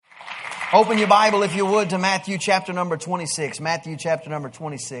Open your Bible, if you would, to Matthew chapter number 26. Matthew chapter number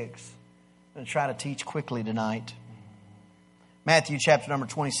 26. I'm going to try to teach quickly tonight. Matthew chapter number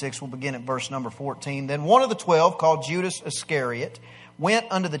 26, we'll begin at verse number 14. Then one of the 12, called Judas Iscariot, went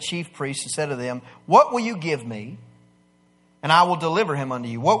unto the chief priests and said to them, What will you give me? And I will deliver him unto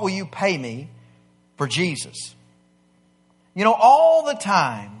you. What will you pay me for Jesus? You know, all the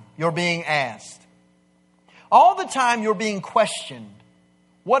time you're being asked, all the time you're being questioned,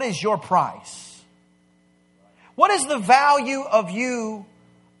 what is your price? What is the value of you?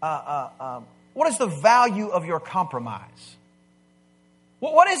 What is the value of your compromise?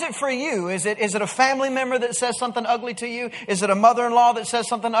 What is it for you? Is it a family member that says something ugly to you? Is it a mother-in-law that says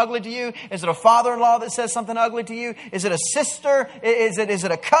something ugly to you? Is it a father-in-law that says something ugly to you? Is it a sister? Is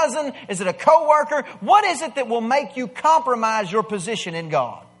it a cousin? Is it a coworker? What is it that will make you compromise your position in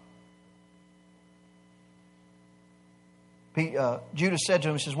God? Judas said to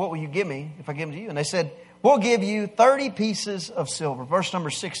him, he says, What will you give me if I give them to you? And they said, We'll give you 30 pieces of silver. Verse number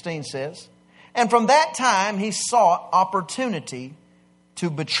 16 says, And from that time he sought opportunity to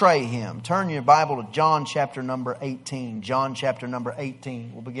betray him. Turn your Bible to John chapter number 18. John chapter number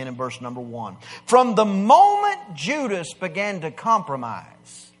 18. We'll begin in verse number 1. From the moment Judas began to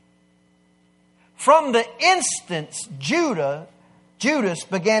compromise, from the instance Judas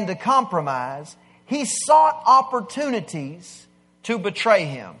began to compromise, he sought opportunities to betray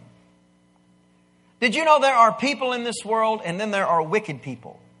him. Did you know there are people in this world and then there are wicked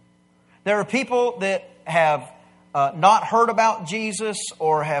people? There are people that have not heard about Jesus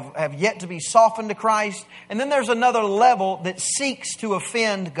or have yet to be softened to Christ. And then there's another level that seeks to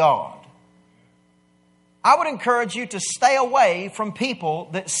offend God. I would encourage you to stay away from people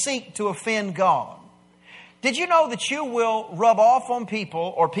that seek to offend God. Did you know that you will rub off on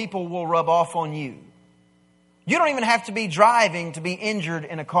people or people will rub off on you? You don't even have to be driving to be injured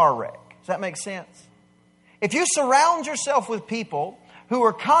in a car wreck. Does that make sense? If you surround yourself with people who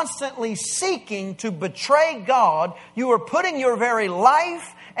are constantly seeking to betray God, you are putting your very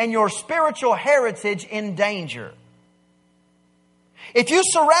life and your spiritual heritage in danger. If you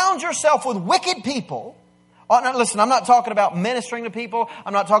surround yourself with wicked people, listen, I'm not talking about ministering to people.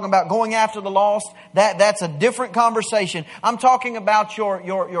 I'm not talking about going after the lost. That's a different conversation. I'm talking about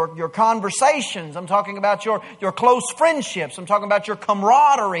your conversations. I'm talking about your close friendships. I'm talking about your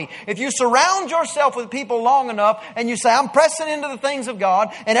camaraderie. If you surround yourself with people long enough and you say, I'm pressing into the things of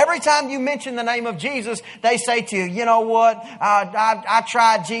God, and every time you mention the name of Jesus, they say to you, you know what, I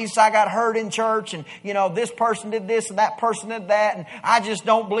tried Jesus, I got hurt in church, and you know, this person did this and that person did that, and I just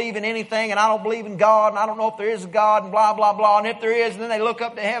don't believe in anything, and I don't believe in God, and I don't know if there is a God, and blah, blah, blah. And if there is, and then they look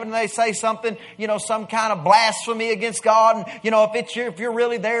up to heaven and they say something, you know, some kind of blasphemy against God. And, you know, if you're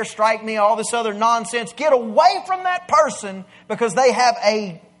really there, strike me, all this other nonsense. Get away from that person because they have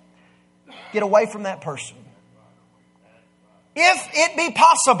get away from that person. If it be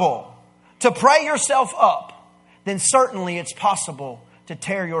possible to pray yourself up, then certainly it's possible to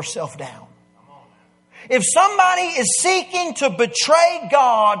tear yourself down. If somebody is seeking to betray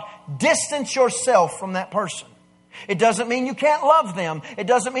God, distance yourself from that person. It doesn't mean you can't love them. It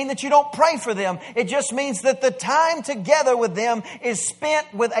doesn't mean that you don't pray for them. It just means that the time together with them is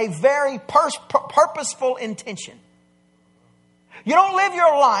spent with a very purposeful intention. You don't live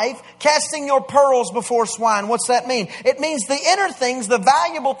your life casting your pearls before swine. What's that mean? It means the inner things, the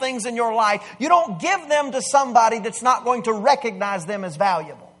valuable things in your life, you don't give them to somebody that's not going to recognize them as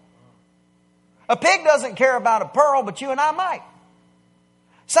valuable. A pig doesn't care about a pearl, but you and I might.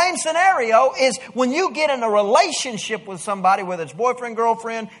 Same scenario is when you get in a relationship with somebody, whether it's boyfriend,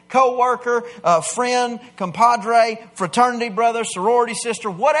 girlfriend, co-worker, friend, compadre, fraternity brother, sorority sister,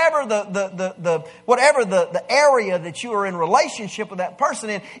 whatever the area that you are in relationship with that person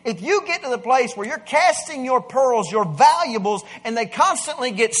in, if you get to the place where you're casting your pearls, your valuables, and they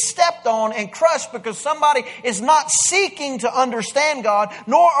constantly get stepped on and crushed because somebody is not seeking to understand God,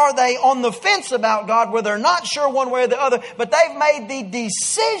 nor are they on the fence about God where they're not sure one way or the other, but they've made the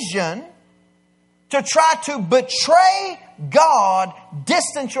decision to try to betray God,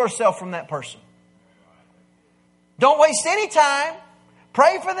 distance yourself from that person. Don't waste any time.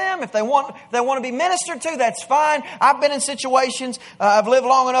 Pray for them. If they want to be ministered to, that's fine. I've been in situations, I've lived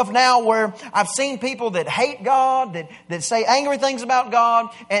long enough now where I've seen people that hate God, that say angry things about God.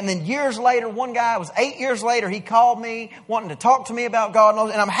 And then years later, one guy, it was 8 years later, he called me wanting to talk to me about God.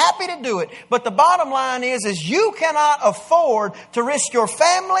 And I'm happy to do it. But the bottom line is you cannot afford to risk your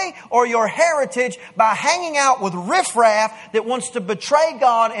family or your heritage by hanging out with riffraff that wants to betray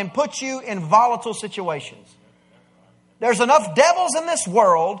God and put you in volatile situations. There's enough devils in this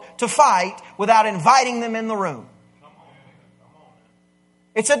world to fight without inviting them in the room.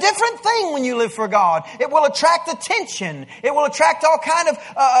 It's a different thing when you live for God. It will attract attention. It will attract all kind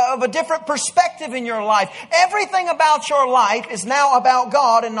of a different perspective in your life. Everything about your life is now about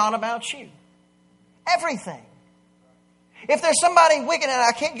God and not about you. Everything. If there's somebody wicked, and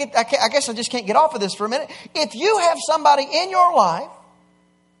I guess I just can't get off of this for a minute. If you have somebody in your life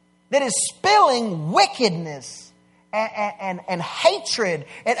that is spilling wickedness and hatred,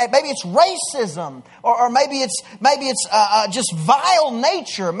 and maybe it's racism, or maybe it's just vile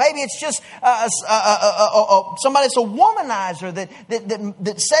nature, maybe it's just somebody that's a womanizer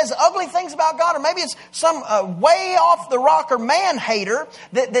that says ugly things about God, or maybe it's some way off the rocker man hater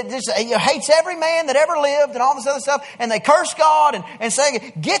that just hates every man that ever lived and all this other stuff, and they curse God and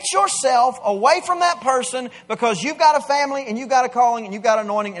say, get yourself away from that person, because you've got a family and you've got a calling and you've got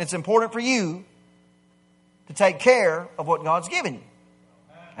anointing, and it's important for you to take care of what God's given you.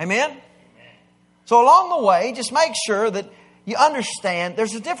 Amen? So along the way, just make sure that you understand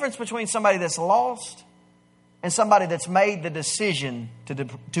there's a difference between somebody that's lost and somebody that's made the decision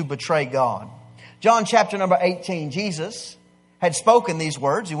to betray God. John chapter number 18, Jesus had spoken these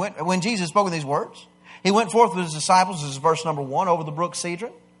words. When Jesus spoken these words, He went forth with His disciples, this is verse number 1, over the brook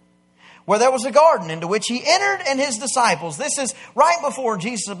Cedron, where there was a garden into which He entered and His disciples. This is right before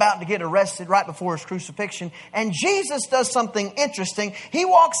Jesus is about to get arrested, right before His crucifixion. And Jesus does something interesting. He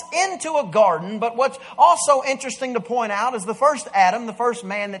walks into a garden, but what's also interesting to point out is the first Adam, the first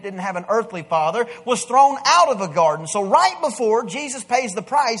man that didn't have an earthly father, was thrown out of a garden. So right before Jesus pays the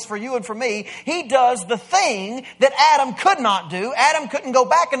price for you and for me, He does the thing that Adam could not do. Adam couldn't go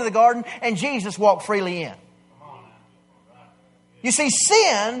back into the garden, and Jesus walked freely in. You see,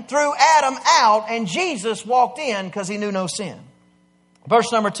 sin threw Adam out, and Jesus walked in because He knew no sin.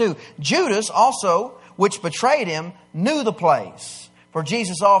 Verse number 2, Judas also, which betrayed Him, knew the place. For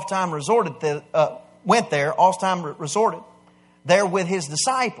Jesus oft-time went there, oft-time resorted there with His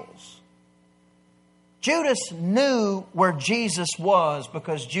disciples. Judas knew where Jesus was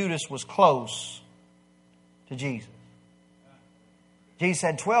because Judas was close to Jesus. Jesus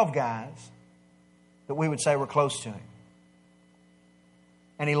had 12 guys that we would say were close to Him.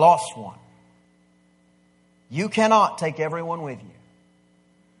 And He lost one. You cannot take everyone with you.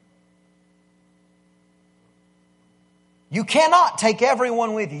 You cannot take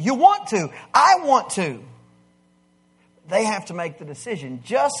everyone with you. You want to. I want to. They have to make the decision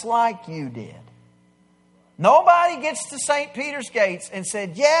just like you did. Nobody gets to St. Peter's gates and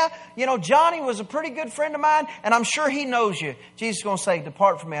said, yeah, Johnny was a pretty good friend of mine, and I'm sure he knows you. Jesus is going to say,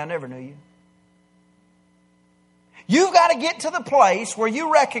 depart from me, I never knew you. You've got to get to the place where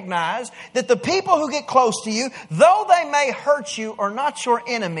you recognize that the people who get close to you, though they may hurt you or not your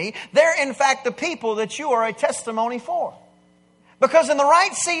enemy, they're in fact the people that you are a testimony for. Because in the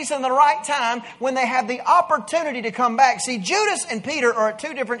right season, the right time, when they have the opportunity to come back. See, Judas and Peter are at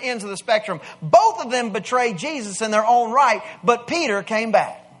two different ends of the spectrum. Both of them betrayed Jesus in their own right, but Peter came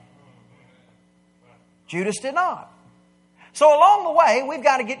back. Judas did not. So along the way, we've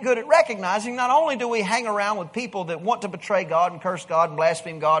got to get good at recognizing not only do we hang around with people that want to betray God and curse God and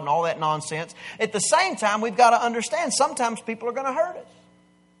blaspheme God and all that nonsense, at the same time, we've got to understand sometimes people are going to hurt us.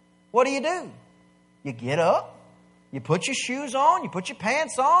 What do? You get up, you put your shoes on, you put your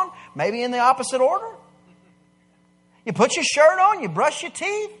pants on, maybe in the opposite order. You put your shirt on, you brush your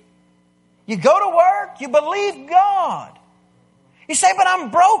teeth, you go to work, you believe God. You say, but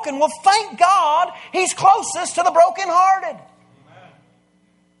I'm broken. Well, thank God He's closest to the brokenhearted.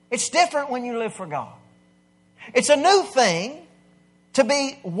 It's different when you live for God. It's a new thing to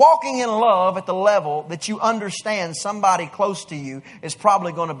be walking in love at the level that you understand somebody close to you is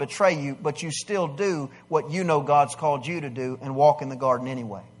probably going to betray you, but you still do what you know God's called you to do and walk in the garden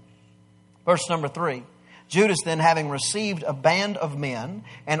anyway. Verse number 3. Judas then, having received a band of men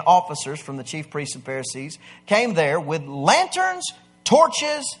and officers from the chief priests and Pharisees, came there with lanterns,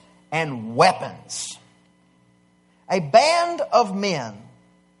 torches, and weapons. A band of men.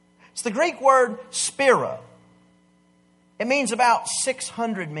 It's the Greek word spira. It means about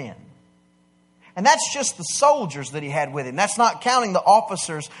 600 men. And that's just the soldiers that he had with him. That's not counting the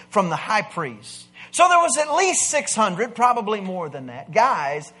officers from the high priest. So there was at least 600, probably more than that,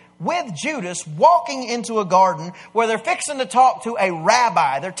 guys with Judas walking into a garden where they're fixing to talk to a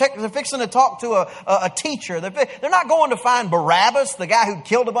rabbi. They're fixing to talk to a teacher. They're not going to find Barabbas, the guy who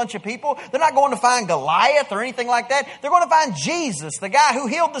killed a bunch of people. They're not going to find Goliath or anything like that. They're going to find Jesus, the guy who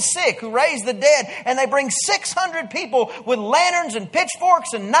healed the sick, who raised the dead. And they bring 600 people with lanterns and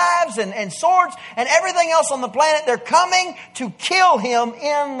pitchforks and knives and swords and everything else on the planet. They're coming to kill him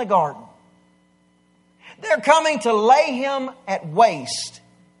in the garden. They're coming to lay him at waste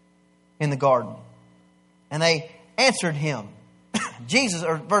in the garden. And they answered him, Jesus,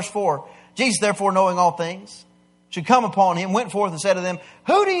 or verse 4, Jesus therefore knowing all things should come upon him, went forth and said to them,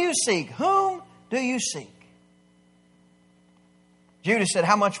 who do you seek? Whom do you seek? Judas said,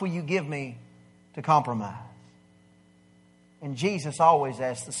 how much will you give me to compromise? And Jesus always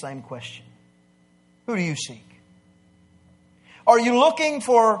asks the same question. Who do you seek? Are you looking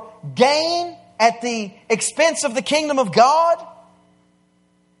for gain at the expense of the kingdom of God?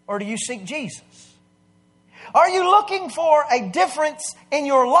 Or do you seek Jesus? Are you looking for a difference in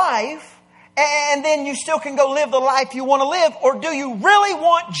your life and then you still can go live the life you want to live? Or do you really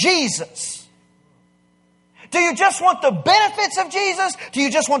want Jesus? Do you just want the benefits of Jesus? Do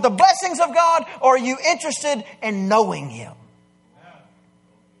you just want the blessings of God? Or are you interested in knowing Him?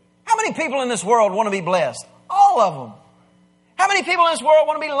 How many people in this world want to be blessed? All of them. How many people in this world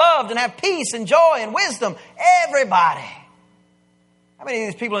want to be loved and have peace and joy and wisdom? Everybody. How many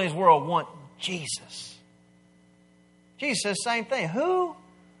of these people in this world want Jesus? Jesus says the same thing. Who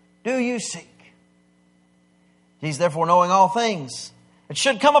do you seek? Jesus, therefore, knowing all things, it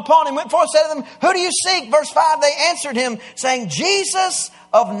should come upon him, went forth and said to them, who do you seek? Verse 5, they answered him, saying, Jesus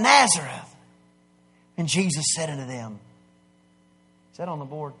of Nazareth. And Jesus said unto them, is that on the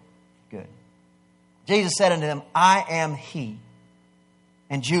board? Good. Jesus said unto them, I am he.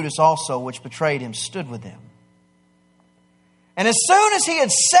 And Judas also, which betrayed him, stood with them. And as soon as he had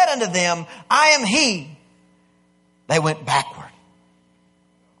said unto them, I am he, they went backward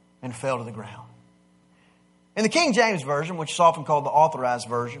and fell to the ground. In the King James Version, which is often called the Authorized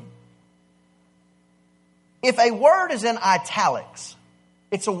Version, if a word is in italics,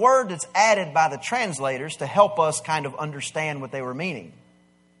 it's a word that's added by the translators to help us kind of understand what they were meaning.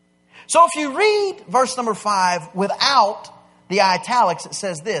 So if you read verse number 5 without the italics, it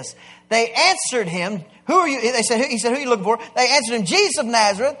says this. They answered him, who are you? He said, who are you looking for? They answered him, Jesus of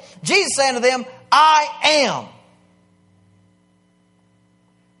Nazareth. Jesus said unto them, I am.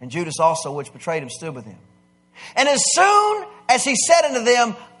 And Judas also, which betrayed him, stood with him. And as soon as he said unto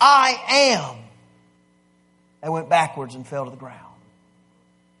them, I am, they went backwards and fell to the ground.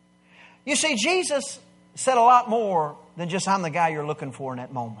 You see, Jesus said a lot more than just, I'm the guy you're looking for in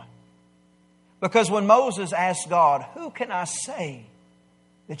that moment. Because when Moses asked God, who can I say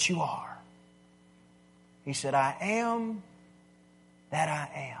that you are? He said, I am that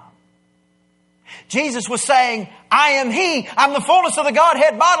I am. Jesus was saying, I am He. I'm the fullness of the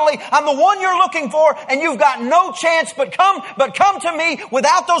Godhead bodily. I'm the one you're looking for, and you've got no chance but come to me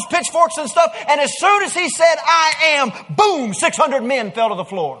without those pitchforks and stuff. And as soon as He said, I am, boom, 600 men fell to the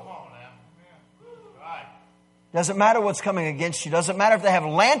floor. Doesn't matter what's coming against you. Doesn't matter if they have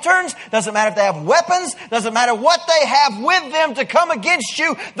lanterns. Doesn't matter if they have weapons. Doesn't matter what they have with them to come against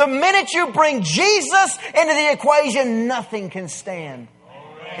you. The minute you bring Jesus into the equation, nothing can stand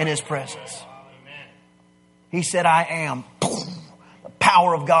in His presence. He said, I am. Boom. The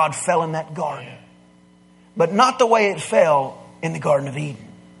power of God fell in that garden. But not the way it fell in the Garden of Eden,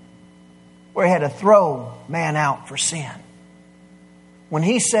 where He had to throw man out for sin. When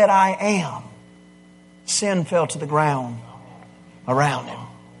He said, I am, sin fell to the ground around Him.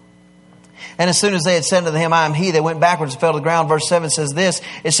 And as soon as they had said to Him, I am He, they went backwards and fell to the ground. Verse 7 says this.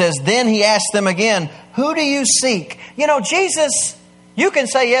 It says, then He asked them again, who do you seek? You know, Jesus, you can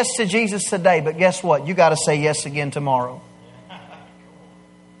say yes to Jesus today, but guess what? You got to say yes again tomorrow.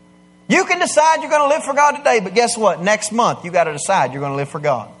 You can decide you're going to live for God today, but guess what? Next month, you got to decide you're going to live for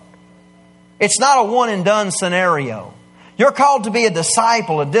God. It's not a one and done scenario. You're called to be a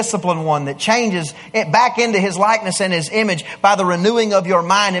disciple, a disciplined one that changes it back into His likeness and His image by the renewing of your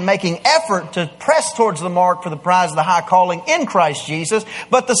mind and making effort to press towards the mark for the prize of the high calling in Christ Jesus.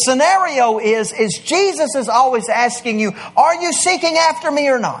 But the scenario is Jesus is always asking you, are you seeking after me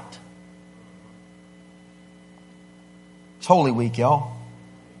or not? It's Holy Week, y'all.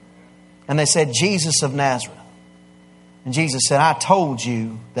 And they said, Jesus of Nazareth. And Jesus said, I told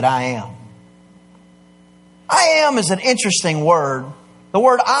you that I am. I am is an interesting word. The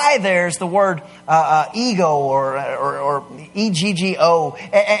word I there is the word ego or E-G-G-O.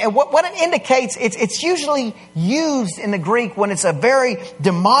 And what it indicates, it's usually used in the Greek when it's a very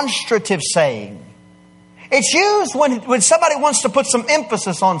demonstrative saying. It's used when somebody wants to put some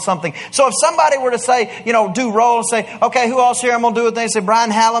emphasis on something. So if somebody were to say, do roll and say, okay, who else here? I'm going to do it. They say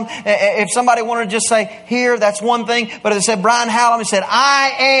Brian Hallam. If somebody wanted to just say here, that's one thing. But if they said Brian Hallam, he said,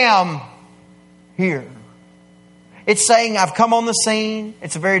 I am here. It's saying I've come on the scene.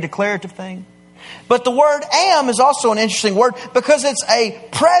 It's a very declarative thing. But the word am is also an interesting word because it's a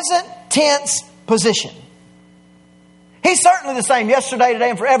present tense position. He's certainly the same yesterday,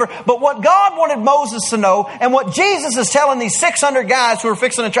 today, and forever. But what God wanted Moses to know, and what Jesus is telling these 600 guys who are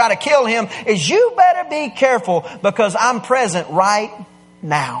fixing to try to kill him, is you better be careful because I'm present right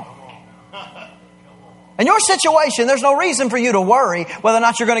now. In your situation, there's no reason for you to worry whether or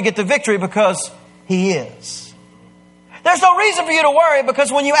not you're going to get the victory because He is. There's no reason for you to worry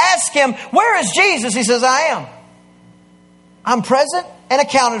because when you ask Him, where is Jesus? He says, I am. I'm present and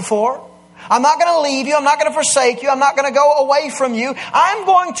accounted for. I'm not going to leave you. I'm not going to forsake you. I'm not going to go away from you. I'm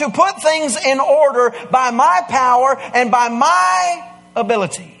going to put things in order by my power and by my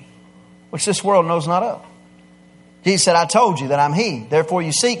ability, which this world knows not of. Jesus said, I told you that I'm He. Therefore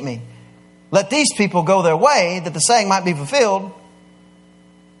you seek me. Let these people go their way, that the saying might be fulfilled.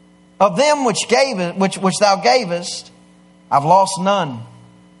 Of them which thou gavest, I've lost none.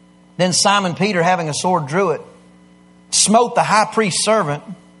 Then Simon Peter, having a sword, drew it, smote the high priest's servant,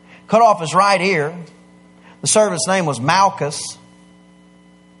 cut off his right ear. The servant's name was Malchus.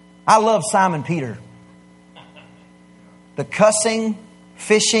 I love Simon Peter. The cussing,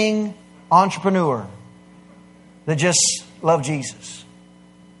 fishing entrepreneur that just loved Jesus.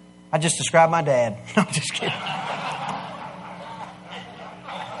 I just described my dad. No, I'm just kidding.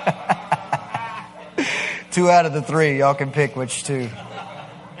 2 out of the 3. Y'all can pick which 2.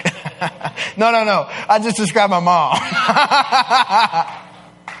 No. I just described my mom.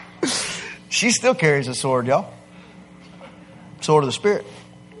 She still carries a sword, y'all. Sword of the Spirit.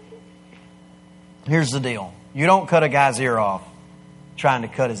 Here's the deal. You don't cut a guy's ear off trying to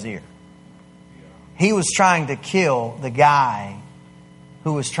cut his ear. He was trying to kill the guy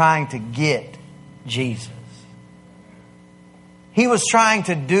who was trying to get Jesus. He was trying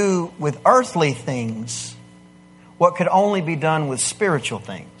to do with earthly things what could only be done with spiritual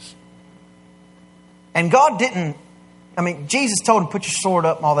things. And God didn't, Jesus told him, put your sword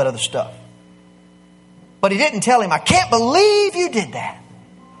up and all that other stuff. But He didn't tell him, I can't believe you did that.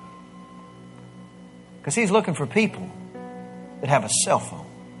 Because He's looking for people that have a cell phone.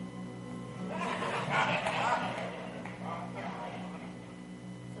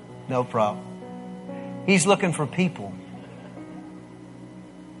 No problem. He's looking for people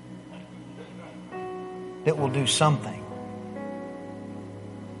that will do something.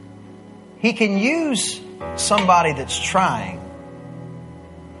 He can use somebody that's trying,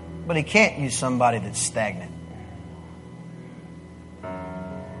 but He can't use somebody that's stagnant.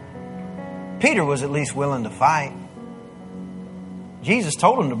 Peter was at least willing to fight. Jesus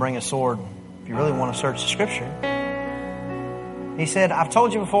told him to bring a sword if you really want to search the Scripture. He said, I've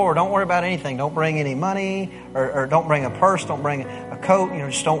told you before, don't worry about anything. Don't bring any money or don't bring a purse. Don't bring a coat.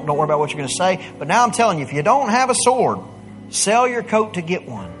 Just don't worry about what you're going to say. But now I'm telling you, if you don't have a sword, sell your coat to get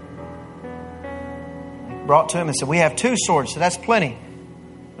one. He brought to him and said, we have 2 swords, so that's plenty.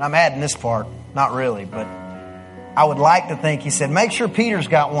 And I'm adding this part. Not really, but I would like to think, he said, make sure Peter's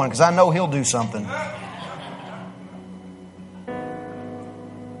got one because I know he'll do something.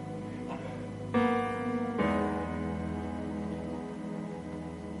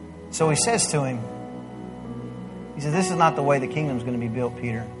 So he says to him, he said, this is not the way the kingdom's going to be built,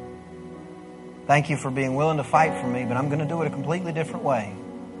 Peter. Thank you for being willing to fight for me, but I'm going to do it a completely different way.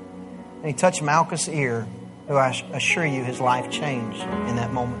 And he touched Malchus' ear, who I assure you his life changed in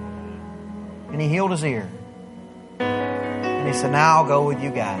that moment. And he healed his ear. And he said, now I'll go with you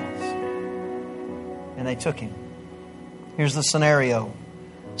guys. And they took him. Here's the scenario.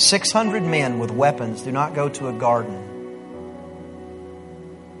 600 men with weapons do not go to a garden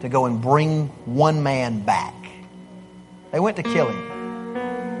to go and bring one man back. They went to kill him.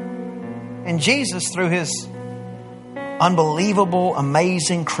 And Jesus, through His unbelievable,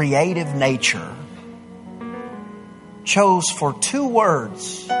 amazing, creative nature, chose for 2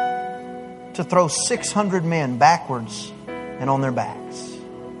 words to throw 600 men backwards and on their backs.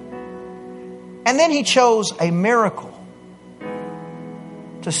 And then He chose a miracle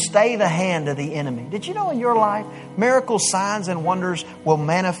to stay the hand of the enemy. Did you know in your life, miracles, signs, and wonders will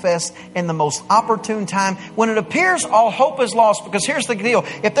manifest in the most opportune time when it appears all hope is lost? Because here's the deal.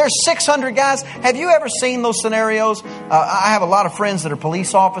 If there's 600 guys, have you ever seen those scenarios? I have a lot of friends that are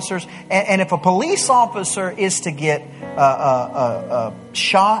police officers. And if a police officer is to get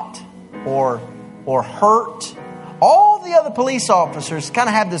shot or hurt, all the other police officers kind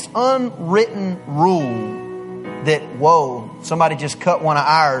of have this unwritten rule that, whoa, somebody just cut one of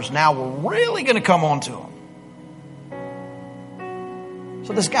ours. Now we're really going to come on to them.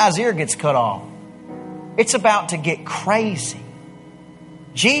 So this guy's ear gets cut off. It's about to get crazy.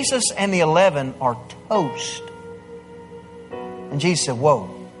 Jesus and the 11 are toast. And Jesus said,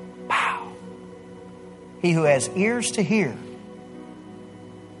 whoa, pow. He who has ears to hear,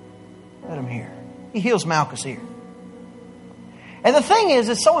 let him hear. He heals Malchus' ear. And the thing is,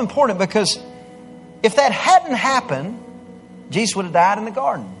 it's so important because if that hadn't happened, Jesus would have died in the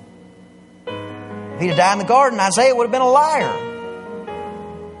garden. If he'd have died in the garden, Isaiah would have been a liar.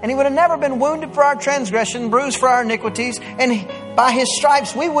 And he would have never been wounded for our transgression, bruised for our iniquities, and by his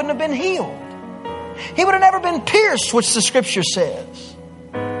stripes we wouldn't have been healed. He would have never been pierced, which the Scripture says.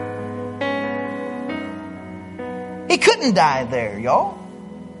 He couldn't die there, y'all.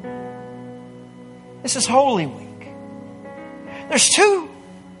 This is Holy Week. There's two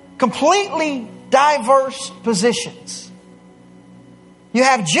completely diverse positions. You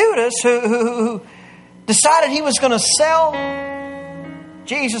have Judas who decided he was going to sell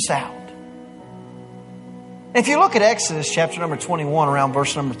Jesus out. If you look at Exodus chapter number 21 around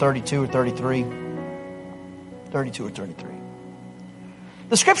verse number 32 or 33, 32 or 33,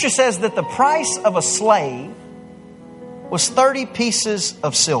 the Scripture says that the price of a slave was 30 pieces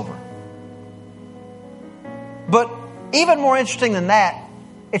of silver. But even more interesting than that,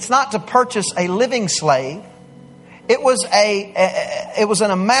 it's not to purchase a living slave. It was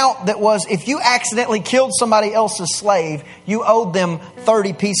an amount that was, if you accidentally killed somebody else's slave, you owed them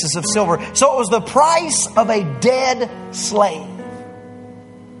 30 pieces of silver. So it was the price of a dead slave.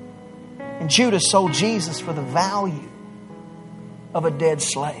 And Judas sold Jesus for the value of a dead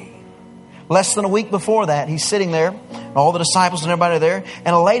slave. Less than a week before that, he's sitting there, all the disciples and everybody are there,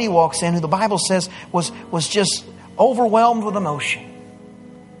 and a lady walks in who the Bible says was just overwhelmed with emotion.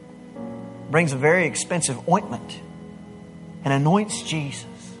 Brings a very expensive ointment and anoints Jesus.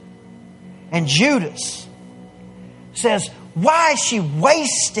 And Judas says, why is she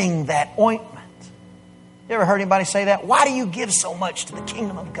wasting that ointment? You ever heard anybody say that? Why do you give so much to the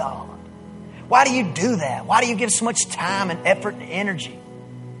kingdom of God? Why do you do that? Why do you give so much time and effort and energy?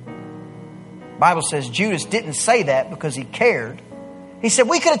 The Bible says Judas didn't say that because he cared. He said,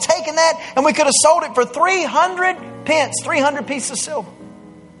 we could have taken that and we could have sold it for 300 pence, 300 pieces of silver,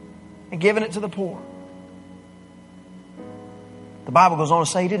 and given it to the poor. The Bible goes on to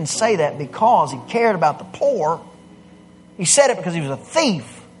say he didn't say that because he cared about the poor. He said it because he was a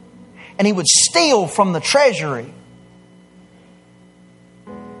thief and he would steal from the treasury.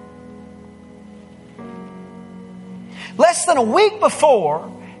 Less than a week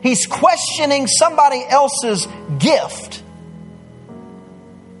before, he's questioning somebody else's gift.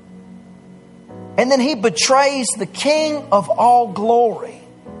 And then he betrays the King of all glory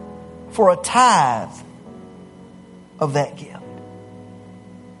for a tithe of that gift.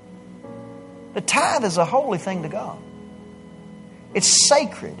 The tithe is a holy thing to God. It's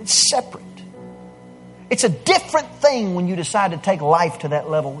sacred. It's separate. It's a different thing when you decide to take life to that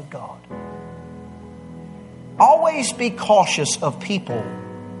level with God. Always be cautious of people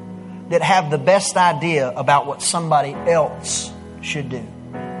that have the best idea about what somebody else should do.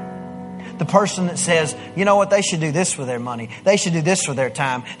 The person that says, you know what, they should do this with their money. They should do this with their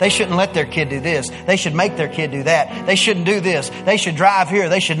time. They shouldn't let their kid do this. They should make their kid do that. They shouldn't do this. They should drive here.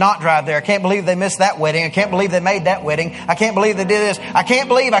 They should not drive there. I can't believe they missed that wedding. I can't believe they made that wedding. I can't believe they did this. I can't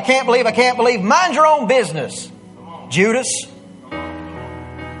believe. Mind your own business, Judas.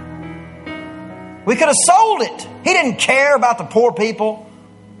 We could have sold it. He didn't care about the poor people.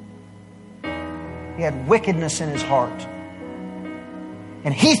 He had wickedness in his heart.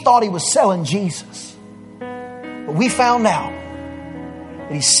 And he thought he was selling Jesus. But we found out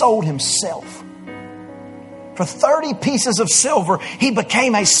that he sold himself. For 30 pieces of silver, he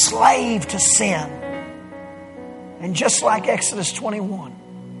became a slave to sin. And just like Exodus 21,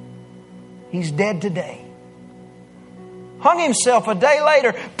 he's dead today. Hung himself a day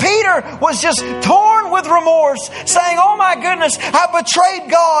later. Peter was just torn with remorse, saying, oh my goodness, I betrayed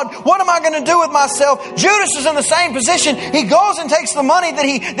God. What am I going to do with myself? Judas is in the same position. He goes and takes the money that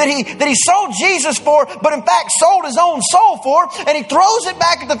he sold Jesus for, but in fact sold his own soul for, and he throws it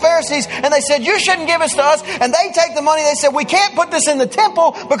back at the Pharisees, and they said, you shouldn't give this to us. And they take the money. They said, we can't put this in the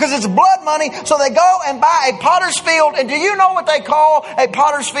temple because it's blood money. So they go and buy a potter's field. And do you know what they call a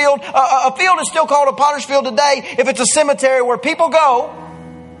potter's field? A field is still called a potter's field today if it's a cemetery where people go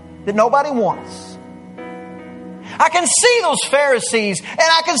that nobody wants. I can see those Pharisees, and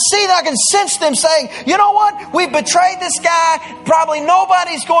I can sense them saying, you know what? We've betrayed this guy. Probably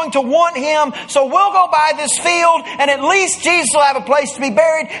nobody's going to want him. So we'll go buy this field, and at least Jesus will have a place to be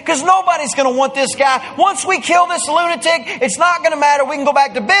buried because nobody's going to want this guy. Once we kill this lunatic, it's not going to matter. We can go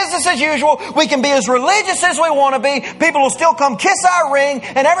back to business as usual. We can be as religious as we want to be. People will still come kiss our ring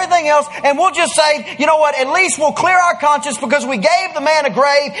and everything else. And we'll just say, you know what? At least we'll clear our conscience because we gave the man a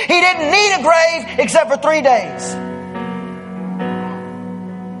grave. He didn't need a grave except for 3 days.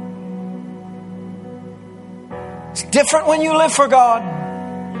 It's different when you live for God.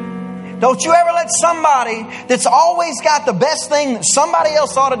 Don't you ever let somebody that's always got the best thing that somebody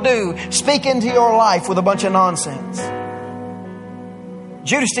else ought to do speak into your life with a bunch of nonsense.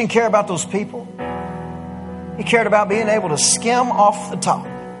 Judas didn't care about those people. He cared about being able to skim off the top.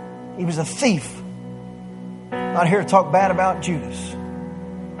 He was a thief. I'm not here to talk bad about Judas.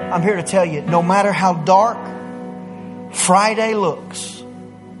 I'm here to tell you, no matter how dark Friday looks,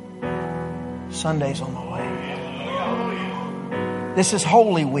 Sunday's on the way. This is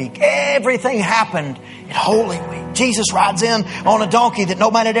Holy Week. Everything happened in Holy Week. Jesus rides in on a donkey that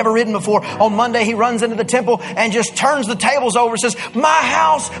nobody had ever ridden before. On Monday, He runs into the temple and just turns the tables over and says, my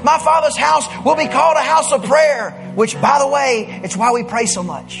house, my Father's house will be called a house of prayer. Which, by the way, it's why we pray so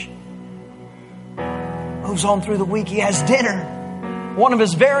much. Moves on through the week. He has dinner. One of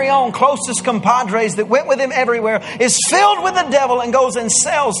His very own closest compadres that went with Him everywhere is filled with the devil and goes and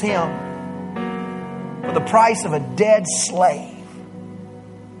sells him for the price of a dead slave.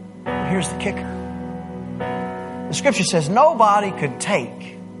 Here's the kicker. The Scripture says nobody could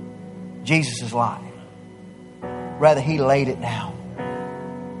take Jesus' life. Rather, He laid it down.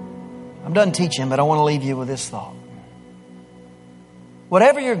 I'm done teaching, but I want to leave you with this thought.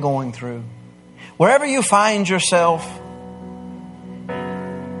 Whatever you're going through, wherever you find yourself,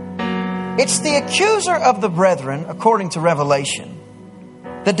 it's the accuser of the brethren, according to Revelation,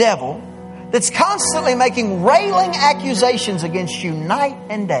 the devil, that's constantly making railing accusations against you night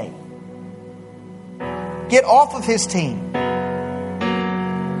and day. Get off of his team.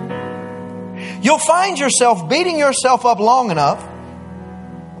 You'll find yourself beating yourself up long enough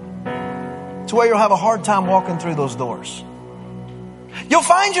to where you'll have a hard time walking through those doors. You'll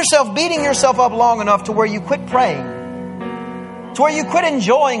find yourself beating yourself up long enough to where you quit praying, to where you quit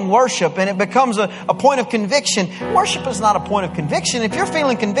enjoying worship and it becomes a point of conviction. Worship is not a point of conviction. If you're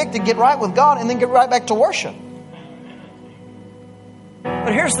feeling convicted, get right with God and then get right back to worship.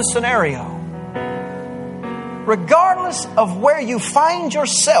 But here's the scenario. Regardless of where you find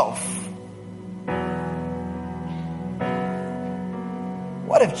yourself,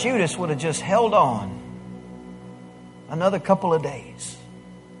 what if Judas would have just held on another couple of days?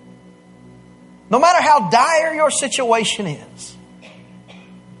 No matter how dire your situation is,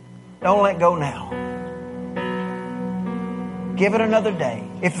 don't let go now. Give it another day.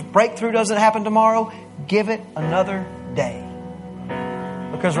 If breakthrough doesn't happen tomorrow, give it another day.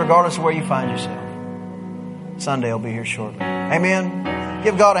 Because regardless of where you find yourself, Sunday will be here shortly. Amen.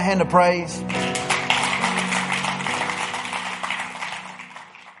 Give God a hand of praise.